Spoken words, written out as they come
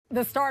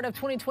The start of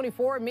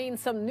 2024 means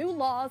some new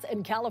laws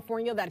in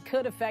California that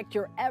could affect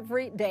your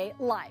everyday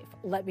life.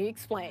 Let me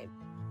explain.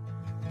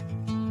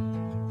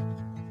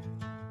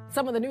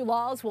 Some of the new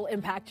laws will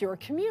impact your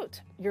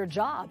commute, your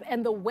job,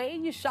 and the way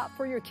you shop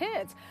for your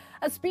kids.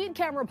 A speed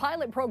camera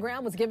pilot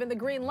program was given the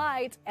green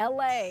light.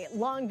 LA,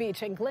 Long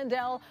Beach, and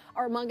Glendale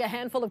are among a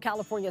handful of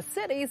California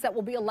cities that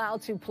will be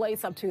allowed to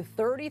place up to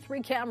 33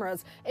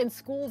 cameras in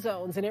school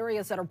zones in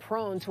areas that are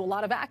prone to a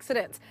lot of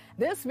accidents.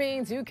 This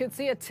means you could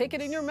see a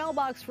ticket in your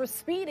mailbox for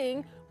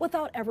speeding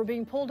without ever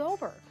being pulled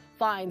over.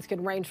 Fines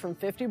can range from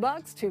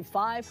 $50 to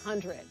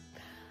 $500.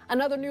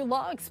 Another new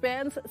law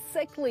expands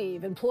sick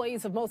leave.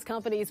 Employees of most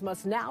companies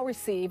must now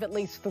receive at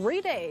least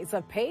 3 days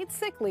of paid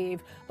sick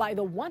leave by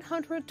the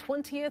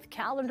 120th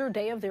calendar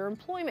day of their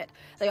employment.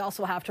 They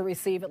also have to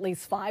receive at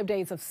least 5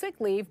 days of sick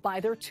leave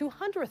by their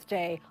 200th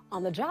day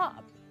on the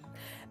job.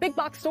 Big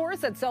box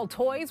stores that sell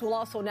toys will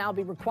also now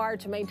be required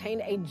to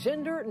maintain a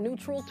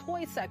gender-neutral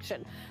toy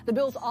section. The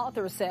bill's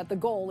authors said the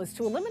goal is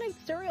to eliminate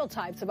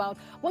stereotypes about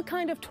what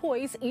kind of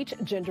toys each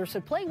gender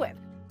should play with.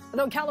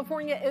 Though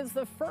California is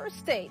the first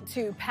state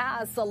to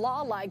pass a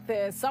law like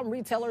this, some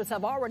retailers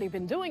have already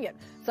been doing it.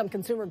 Some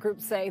consumer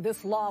groups say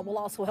this law will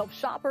also help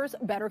shoppers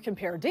better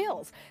compare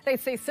deals. They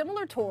say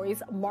similar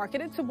toys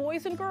marketed to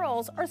boys and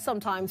girls are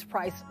sometimes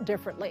priced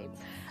differently.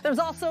 There's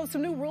also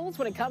some new rules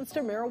when it comes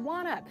to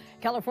marijuana.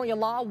 California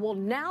law will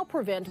now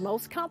prevent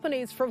most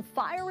companies from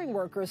firing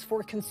workers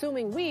for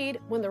consuming weed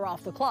when they're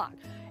off the clock.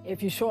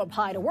 If you show up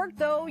high to work,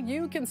 though,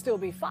 you can still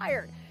be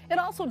fired. It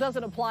also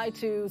doesn't apply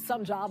to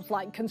some jobs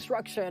like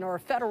construction or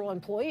federal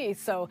employees,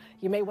 so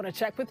you may want to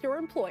check with your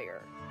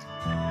employer.